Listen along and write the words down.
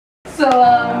So,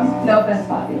 no offense,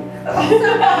 Poppy.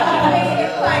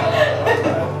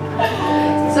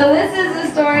 So this is a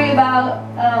story about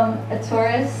a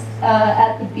tourist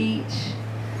at the beach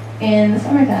in the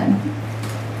summertime.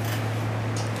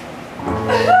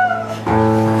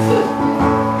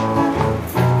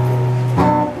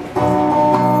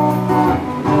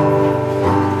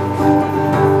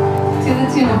 To the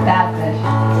tune of Batfish.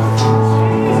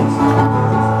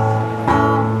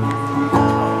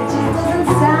 It just doesn't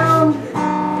sound.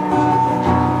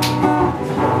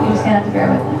 You're just gonna have to bear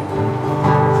with it.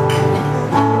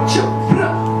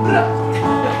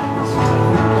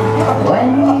 When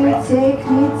you take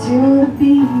me to the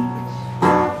beach,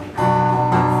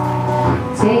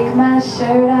 take my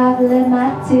shirt off, let my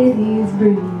titties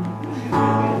breathe.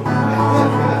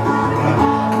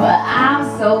 But I'm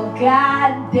so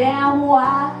goddamn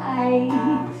white,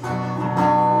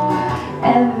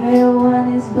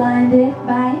 everyone is blinded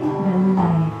by the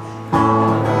light.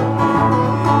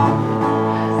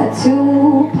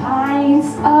 2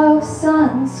 pints of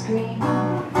sunscreen,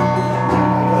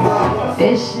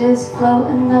 fishes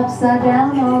floating upside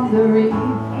down on the reef,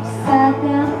 upside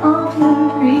down on the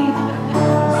reef.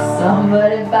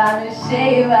 Somebody buy me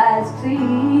shave ice,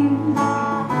 please.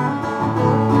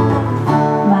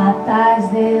 My thighs,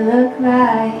 they look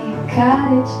like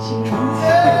cottage cheese.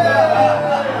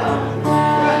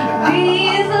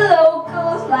 These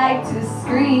locals like to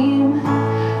scream,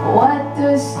 what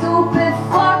the stupid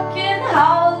fucking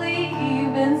howly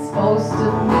even supposed to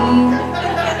mean?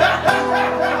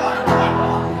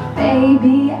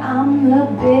 Baby, I'm the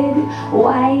big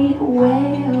white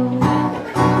whale.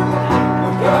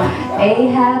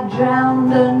 Ahab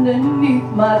drowned underneath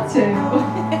my tail.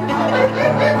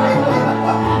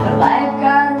 The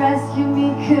lifeguard rescued me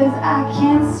 'cause I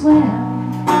can't swim.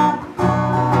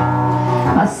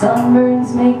 My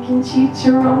sunburn's making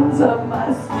chicharrones of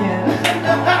my skin.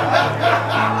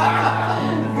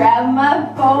 Grab my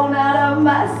phone out of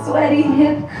my sweaty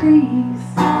hip crease.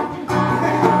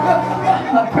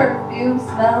 My perfume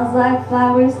smells like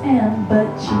flowers and butt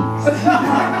cheeks.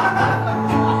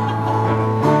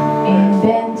 Ain't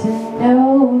been to no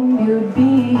nude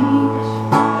beach,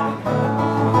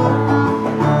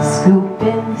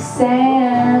 scooping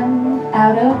sand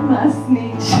out of my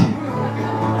sneech.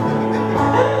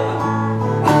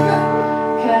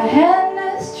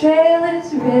 Kahenna's trail is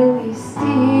really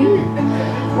steep,